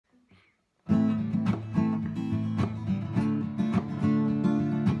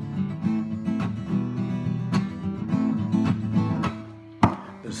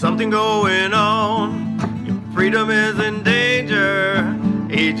something going on. Your freedom is in danger.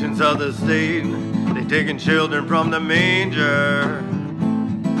 Agents of the state, they taking children from the manger.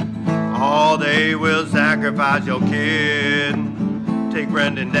 Oh, they will sacrifice your kid. Take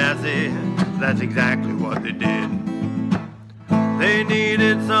Brendan Dassey, that's exactly what they did. They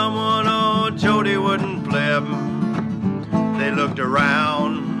needed someone, oh, Jody wouldn't flip. They looked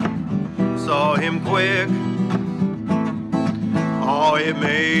around, saw him quick. Oh, it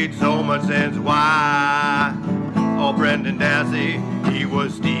made so much sense why. Oh, Brendan Dassey, he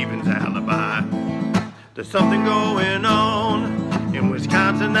was Stephen's alibi. There's something going on in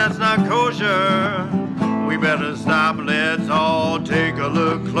Wisconsin that's not kosher. We better stop, let's all take a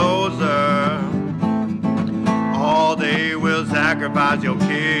look closer. Oh, they will sacrifice your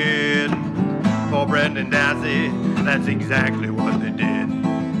kid for Brendan Dassey, that's exactly what they did.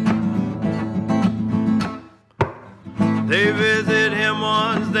 They visit him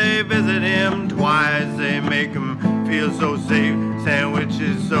once, they visit him twice. They make him feel so safe,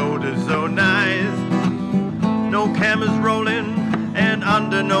 sandwiches, sodas so nice. No cameras rolling and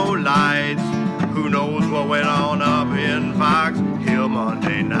under no lights. Who knows what went on up in Fox Hill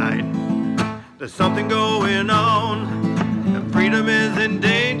Monday night. There's something going on, and freedom is in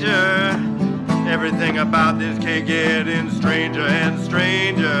danger. Everything about this case getting stranger and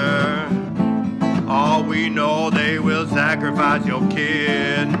stranger. All we know, they will sacrifice your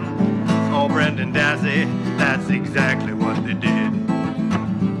kid. Oh, Brendan Dassey, that's exactly what they did.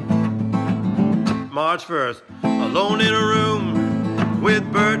 March 1st, alone in a room with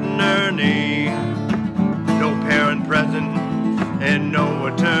Bert and Ernie. No parent present and no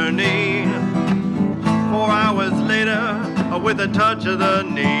attorney. 4 hours later, with a touch of the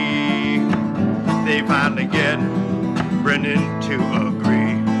knee, they finally get Brendan to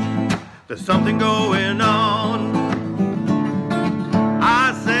agree. There's something going on.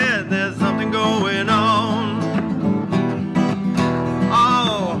 I said there's something going on.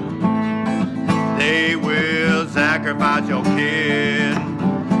 Oh, they will sacrifice your kid.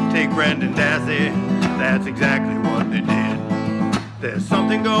 Take Brendan Dassey, that's exactly what they did. There's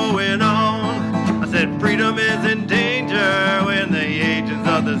something going on. I said freedom is in danger when the agents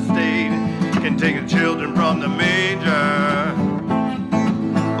of the state can take the children from the manger.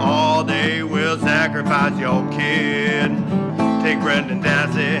 Oh, they will sacrifice your kid. Take Brendan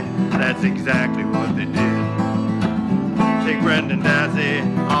Dassey, that's exactly what they did. Take Brendan Dassey,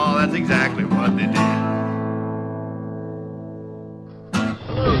 oh, that's exactly what they did.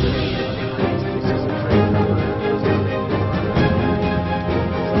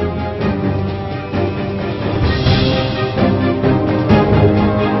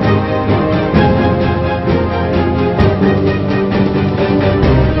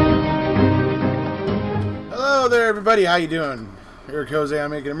 Everybody, how you doing? Eric Jose,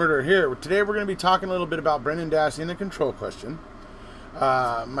 I'm Making a Murderer here. Today we're going to be talking a little bit about Brendan Dassey and the control question.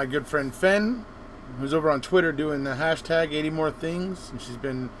 My good friend Fen, who's over on Twitter doing the hashtag 80 more things, and she's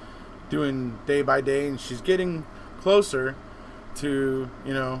been doing day by day, and she's getting closer to,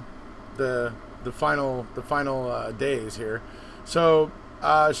 you know, the final days here. So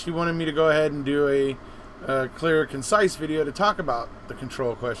she wanted me to go ahead and do a clear, concise video to talk about the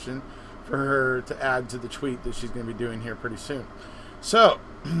control question, for her to add to the tweet that she's going to be doing here pretty soon. So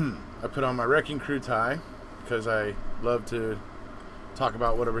I put on my wrecking crew tie because I love to talk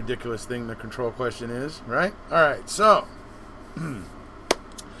about what a ridiculous thing the control question is, right? All right, so what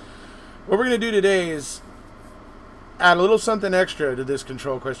we're going to do today is add a little something extra to this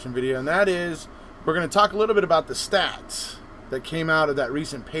control question video, and that is we're going to talk a little bit about the stats that came out of that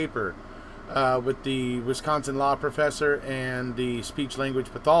recent paper with the Wisconsin law professor and the speech language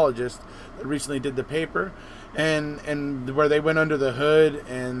pathologist that recently did the paper, and where they went under the hood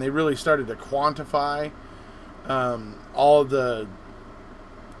and they really started to quantify all the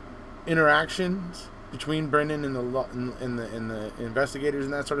interactions between Brendan and the investigators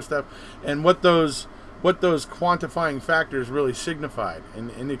and that sort of stuff, and what those quantifying factors really signified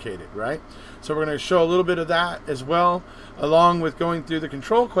and indicated, right? So we're going to show a little bit of that as well, along with going through the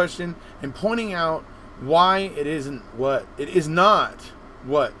control question and pointing out why it is not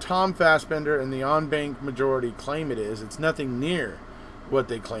what Tom Fassbender and the on-bank majority claim it is. It's nothing near what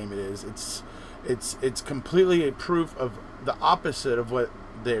they claim it is. It's completely a proof of the opposite of what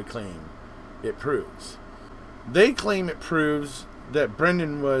they claim it proves. They claim it proves that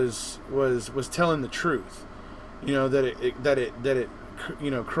Brendan was telling the truth, you know, that it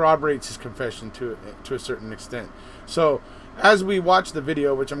you know, corroborates his confession to a certain extent. So as we watch the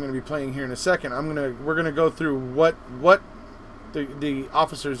video, which I'm going to be playing here in a second, we're gonna go through what the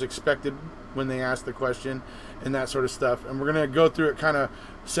officers expected when they ask the question and that sort of stuff. And we're going to go through it kind of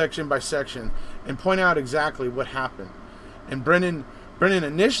section by section and point out exactly what happened. And Brennan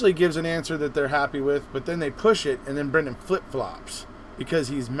initially gives an answer that they're happy with, but then they push it, and then Brennan flip-flops because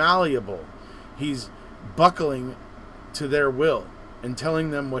he's malleable. He's buckling to their will and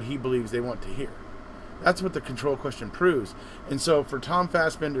telling them what he believes they want to hear. That's what the control question proves. And so for Tom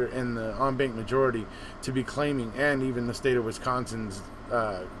Fassbender and the on-bank majority to be claiming, and even the state of Wisconsin's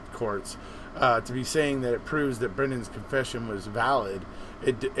courts, to be saying that it proves that Brennan's confession was valid,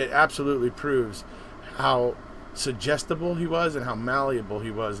 it absolutely proves how suggestible he was and how malleable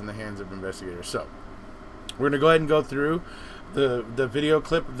he was in the hands of investigators. So we're going to go ahead and go through the video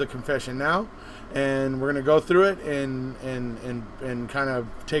clip of the confession now, and we're going to go through it and kind of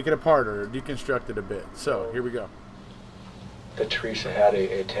take it apart or deconstruct it a bit. So here we go. That Teresa had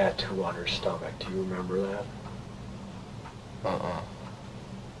a tattoo on her stomach. Do you remember that?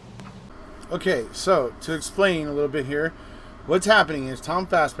 Okay, so to explain a little bit here, what's happening is Tom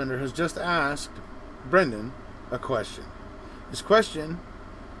Fassbender has just asked Brendan a question. This question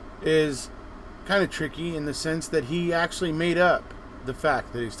is kind of tricky in the sense that he actually made up the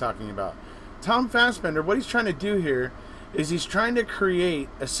fact that he's talking about. Tom Fassbender, what he's trying to do here is he's trying to create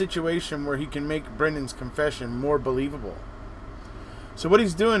a situation where he can make Brendan's confession more believable. So what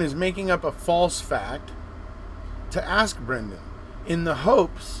he's doing is making up a false fact to ask Brendan in the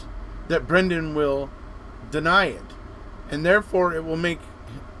hopes that Brendan will deny it, and therefore it will make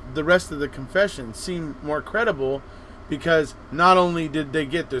the rest of the confession seem more credible, because not only did they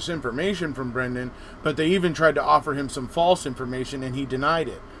get this information from Brendan, but they even tried to offer him some false information and he denied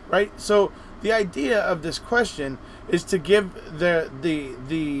it, right? So the idea of this question is to give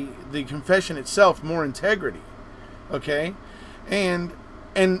the confession itself more integrity, okay? And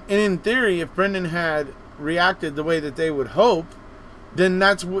in theory, if Brendan had reacted the way that they would hope, then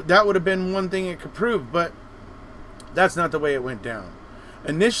that would have been one thing it could prove, but that's not the way it went down.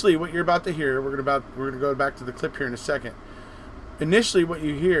 Initially, what you're about to hear, we're going to go back to the clip here in a second. Initially, what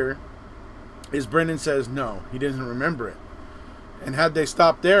you hear is Brendan says no, he doesn't remember it. And had they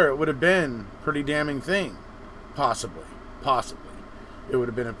stopped there, it would have been a pretty damning thing. Possibly. It would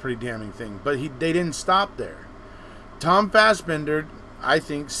have been a pretty damning thing. But they didn't stop there. Tom Fassbender, I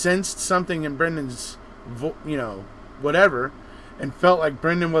think, sensed something in Brendan's, whatever, and felt like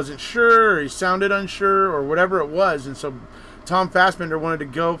Brendan wasn't sure, or he sounded unsure, or whatever it was. And so Tom Fassbender wanted to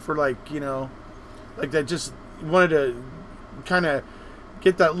go for like that, just wanted to kind of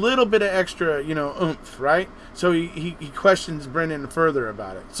get that little bit of extra, oomph, right? So he questions Brendan further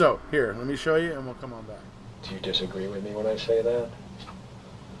about it. So here, let me show you and we'll come on back. Do you disagree with me when I say that?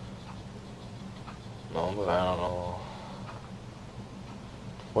 No, but I don't know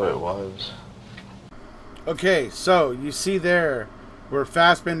what it was. Okay, so you see there where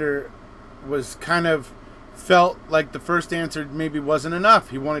Fassbender was kind of felt like the first answer maybe wasn't enough.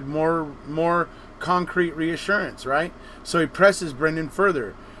 He wanted more concrete reassurance, right? So he presses Brendan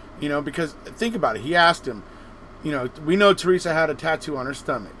further, because think about it. He asked him, we know Teresa had a tattoo on her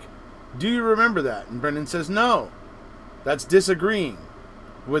stomach. Do you remember that? And Brendan says no. That's disagreeing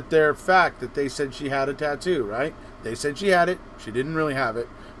with their fact that they said she had a tattoo, right? They said she had it. She didn't really have it,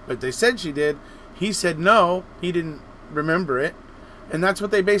 but they said she did. He said no, he didn't remember it. And that's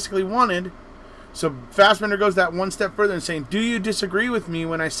what they basically wanted. So Fassbender goes that one step further and saying, do you disagree with me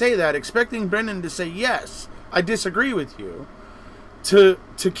when I say that? Expecting Brendan to say, yes, I disagree with you. To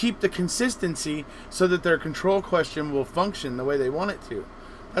keep the consistency so that their control question will function the way they want it to.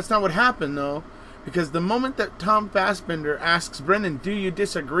 That's not what happened, though. Because the moment that Tom Fassbender asks Brendan, do you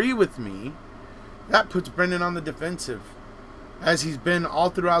disagree with me? That puts Brendan on the defensive. As he's been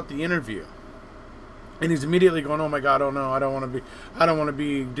all throughout the interview. And he's immediately going, oh my God, oh no, I don't want to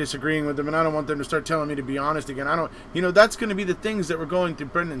be disagreeing with them, and I don't want them to start telling me to be honest again. That's going to be the things that were going through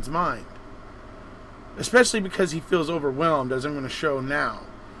Brendan's mind. Especially because he feels overwhelmed, as I'm going to show now.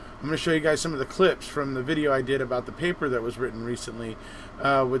 I'm going to show you guys some of the clips from the video I did about the paper that was written recently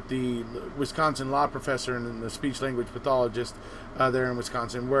with the Wisconsin law professor and the speech language pathologist there in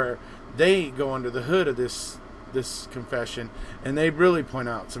Wisconsin, where they go under the hood of this confession, and they really point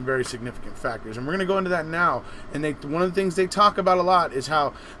out some very significant factors, and we're going to go into that now. And one of the things they talk about a lot is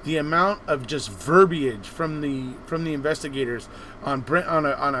how the amount of just verbiage from the investigators on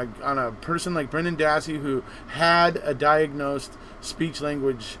a person like Brendan Dassey, who had a diagnosed speech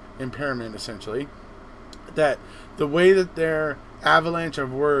language impairment, essentially, that the way that their avalanche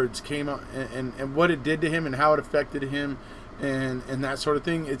of words came out and what it did to him and how it affected him and that sort of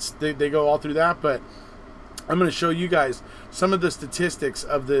thing, they go all through that. But I'm going to show you guys some of the statistics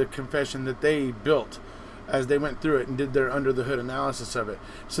of the confession that they built as they went through it and did their under the hood analysis of it,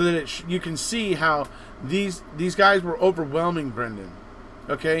 so that you can see how these guys were overwhelming Brendan.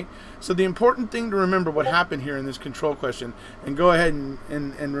 Okay, so the important thing to remember what happened here in this control question, and go ahead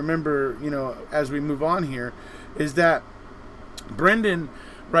and remember, you know, as we move on here, is that Brendan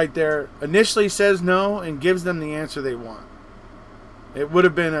right there initially says no and gives them the answer they want. It would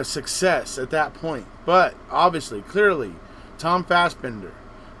have been a success at that point, but obviously, clearly, Tom Fassbender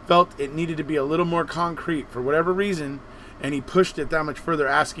felt it needed to be a little more concrete for whatever reason, and he pushed it that much further,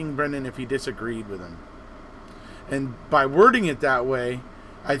 asking Brendan if he disagreed with him. And by wording it that way,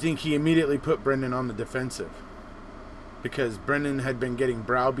 I think he immediately put Brendan on the defensive, because Brendan had been getting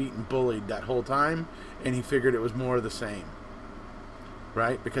browbeat and bullied that whole time, and he figured it was more of the same.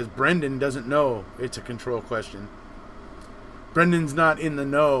 Right? Because Brendan doesn't know it's a control question. Brendan's not in the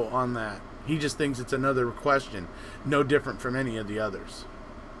know on that. He just thinks it's another question, no different from any of the others.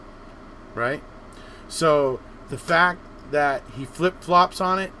 Right? So the fact that he flip-flops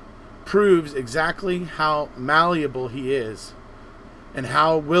on it proves exactly how malleable he is and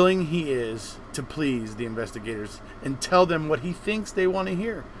how willing he is to please the investigators and tell them what he thinks they want to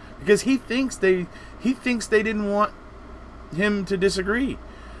hear. Because he thinks they didn't want him to disagree.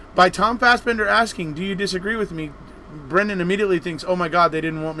 By Tom Fassbender asking, "Do you disagree with me?" Brendan immediately thinks, "Oh my God, they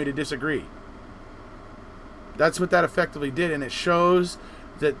didn't want me to disagree." That's what that effectively did, and it shows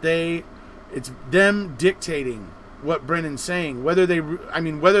that it's them dictating what Brendan's saying, whether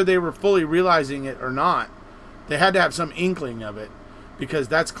they were fully realizing it or not. They had to have some inkling of it, because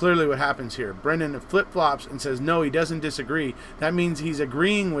that's clearly what happens here. Brendan flip-flops and says no, he doesn't disagree. That means he's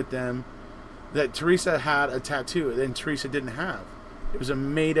agreeing with them that Teresa had a tattoo and Teresa didn't have. It was a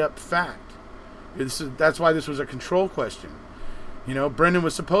made-up fact. That's why this was a control question. You know, Brendan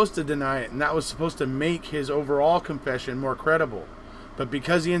was supposed to deny it, and that was supposed to make his overall confession more credible. But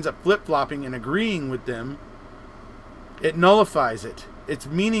because he ends up flip-flopping and agreeing with them, it nullifies it. It's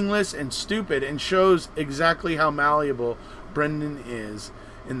meaningless and stupid, and shows exactly how malleable Brendan is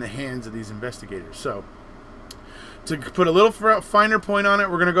in the hands of these investigators. So, to put a little finer point on it,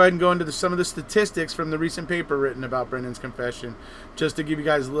 we're going to go ahead and go into some of the statistics from the recent paper written about Brendan's confession, just to give you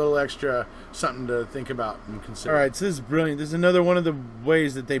guys a little extra something to think about and consider. All right, so this is brilliant. This is another one of the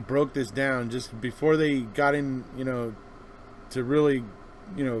ways that they broke this down just before they got in, you know, to really,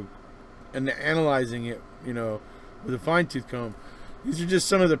 you know, and analyzing it, you know, with a fine-tooth comb. These are just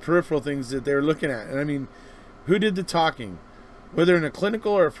some of the peripheral things that they're looking at. And I mean, who did the talking? Whether in a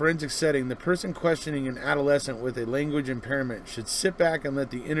clinical or a forensic setting, the person questioning an adolescent with a language impairment should sit back and let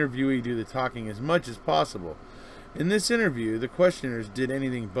the interviewee do the talking as much as possible. In this interview, the questioners did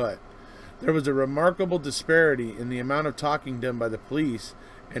anything but. There was a remarkable disparity in the amount of talking done by the police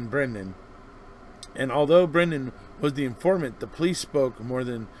and Brendan. And although Brendan was the informant, the police spoke more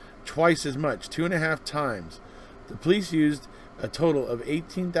than twice as much, 2.5 times. The police used a total of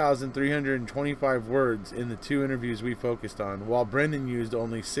 18,325 words in the 2 interviews we focused on, while Brendan used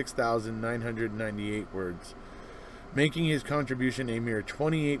only 6,998 words, making his contribution a mere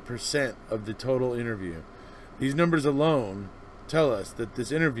 28% of the total interview. These numbers alone tell us that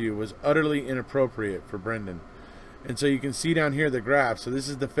this interview was utterly inappropriate for Brendan. And so you can see down here the graph. So this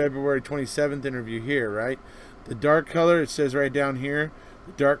is the February 27th interview here, right? The dark color, it says right down here,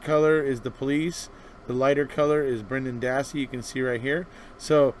 the dark color is the police. The lighter color is Brendan Dassey, you can see right here.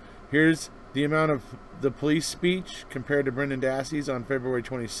 So here's the amount of the police speech compared to Brendan Dassey's on February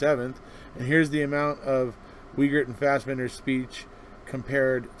 27th. And here's the amount of Wiegert and Fassbender's speech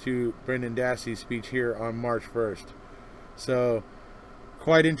compared to Brendan Dassey's speech here on March 1st. So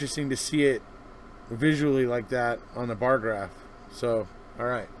quite interesting to see it visually like that on the bar graph. So, all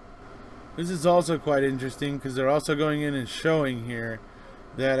right. This is also quite interesting because they're also going in and showing here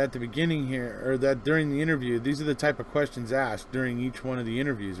that at the beginning here, or that during the interview, these are the type of questions asked during each one of the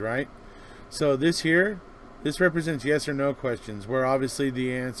interviews, right? So this here, this represents yes or no questions, where obviously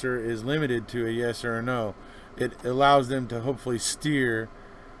the answer is limited to a yes or a no. It allows them to hopefully steer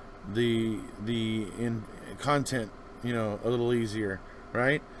the content, you know, a little easier,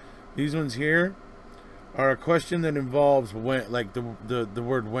 right? These ones here are a question that involves when, like the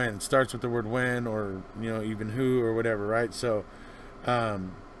word when. It starts with the word when, or, you know, even who or whatever, right? So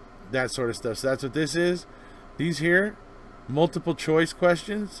that sort of stuff. So that's what this is. These here, multiple choice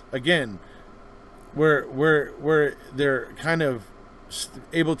questions, again, where they're kind of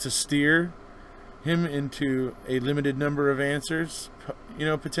able to steer him into a limited number of answers, you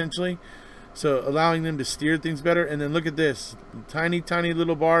know, potentially, so allowing them to steer things better. And then look at this tiny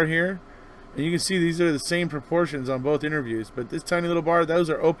little bar here, and you can see these are the same proportions on both interviews, but this tiny little bar, those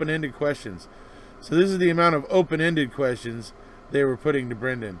are open-ended questions. So this is the amount of open-ended questions they were putting to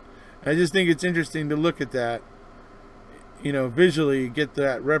Brendan. I just think it's interesting to look at that, you know, visually, get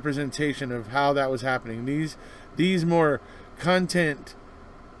that representation of how that was happening. These more content,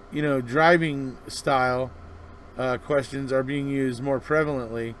 you know, driving style questions are being used more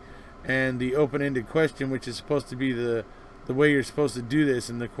prevalently, and the open-ended question, which is supposed to be the way you're supposed to do this,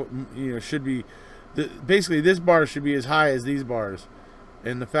 and should be basically this bar should be as high as these bars,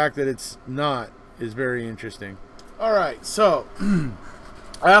 and the fact that it's not is very interesting. All right, so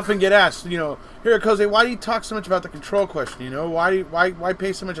I often get asked, you know, here it goes, hey, why do you talk so much about the control question? You know, why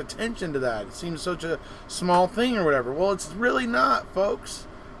pay so much attention to that? It seems such a small thing or whatever. Well, it's really not, folks.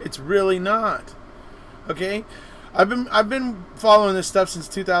 It's really not. Okay, I've been following this stuff since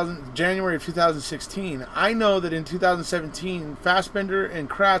January of 2016. I know that in 2017, Fassbender and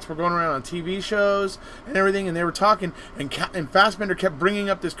Kratz were going around on TV shows and everything, and they were talking, and Fassbender kept bringing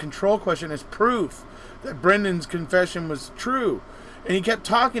up this control question as proof that Brendan's confession was true. And he kept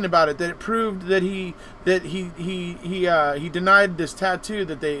talking about it, that it proved that he denied this tattoo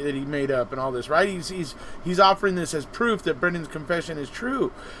that he made up and all this, right? He's offering this as proof that Brendan's confession is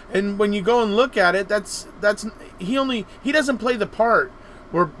true. And when you go and look at it, he doesn't play the part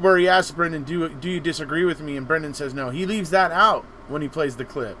where he asks Brendan, do you disagree with me? And Brendan says no. He leaves that out when he plays the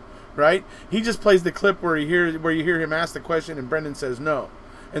clip, right? He just plays the clip where you hear him ask the question and Brendan says no,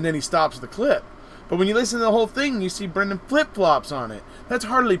 and then he stops the clip. But when you listen to the whole thing, you see Brendan flip-flops on it. That's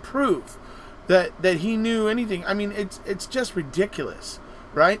hardly proof that he knew anything. I mean, it's just ridiculous,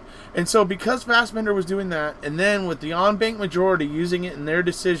 right? And so because Fassbender was doing that, and then with the on-bank majority using it in their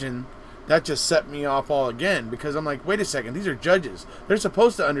decision, that just set me off all again, because I'm like, wait a second, these are judges. They're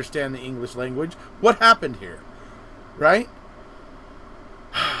supposed to understand the English language. What happened here, right?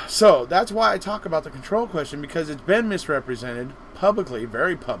 So that's why I talk about the control question, because it's been misrepresented publicly,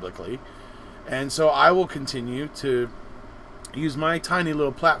 very publicly. And so I will continue to use my tiny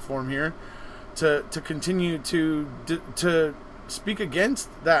little platform here to continue to speak against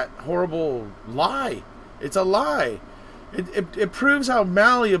that horrible lie. It's a lie. It proves how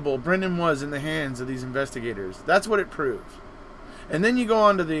malleable Brendan was in the hands of these investigators. That's what it proves. And then you go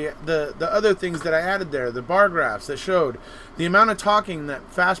on to the other things that I added there, the bar graphs that showed the amount of talking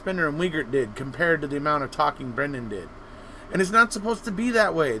that Fassbender and Wiegert did compared to the amount of talking Brendan did. And it's not supposed to be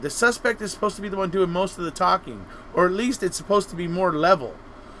that way. The suspect is supposed to be the one doing most of the talking, or at least it's supposed to be more level.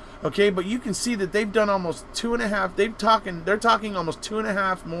 Okay, but you can see that they've done almost 2.5. They're talking almost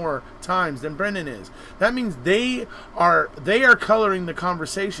 2.5 more times than Brendan is. That means they are coloring the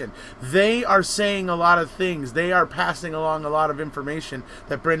conversation. They are saying a lot of things. They are passing along a lot of information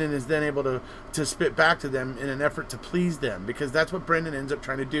that Brendan is then able to spit back to them in an effort to please them, because that's what Brendan ends up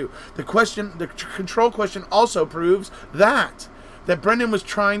trying to do. The control question also proves that Brendan was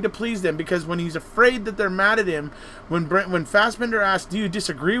trying to please them, because when he's afraid that they're mad at him, when Fassbender asks, do you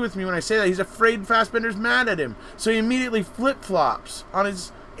disagree with me when I say that, he's afraid Fassbender's mad at him. So he immediately flip-flops on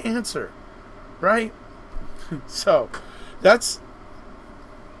his answer, right? So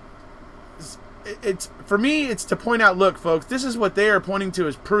it's for me, it's to point out, look, folks, this is what they are pointing to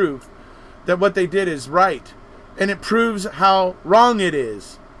as proof that what they did is right. And it proves how wrong it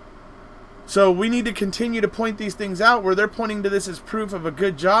is. So we need to continue to point these things out where they're pointing to this as proof of a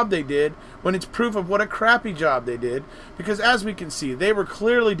good job they did, when it's proof of what a crappy job they did. Because as we can see, they were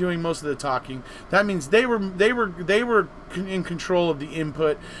clearly doing most of the talking. That means they were in control of the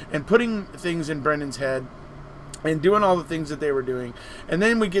input and putting things in Brendan's head and doing all the things that they were doing. And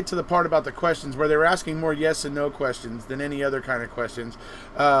then we get to the part about the questions where they were asking more yes and no questions than any other kind of questions.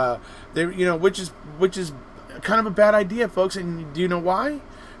 Which is kind of a bad idea, folks. And do you know why?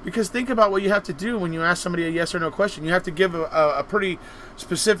 Because think about what you have to do when you ask somebody a yes or no question. You have to give a pretty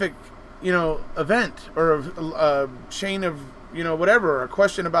specific, event or a chain of, whatever, a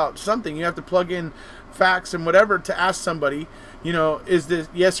question about something. You have to plug in facts and whatever to ask somebody, is this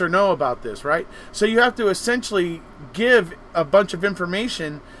yes or no about this, right? So you have to essentially give a bunch of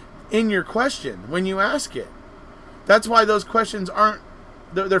information in your question when you ask it. That's why those questions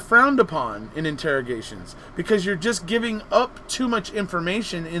they're frowned upon in interrogations, because you're just giving up too much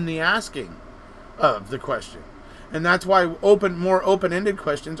information in the asking of the question. And that's why more open-ended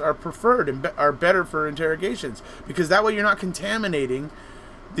questions are preferred and are better for interrogations, because that way you're not contaminating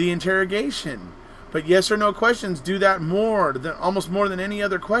the interrogation. But yes or no questions do that almost more than any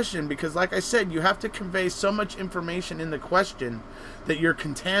other question, because like I said, you have to convey so much information in the question that you're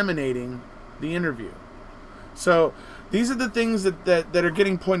contaminating the interview. So these are the things that are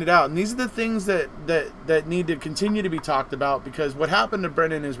getting pointed out, and these are the things that need to continue to be talked about, because what happened to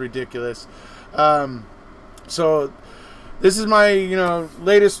Brendan is ridiculous. So this is my,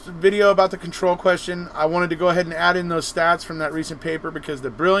 latest video about the control question. I wanted to go ahead and add in those stats from that recent paper because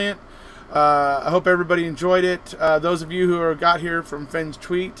they're brilliant. I hope everybody enjoyed it. Those of you who got here from Fenn's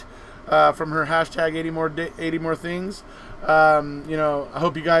tweet, from her hashtag 80 more things, I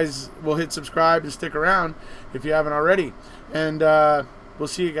hope you guys will hit subscribe and stick around if you haven't already. And we'll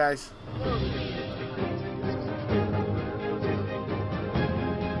see you guys.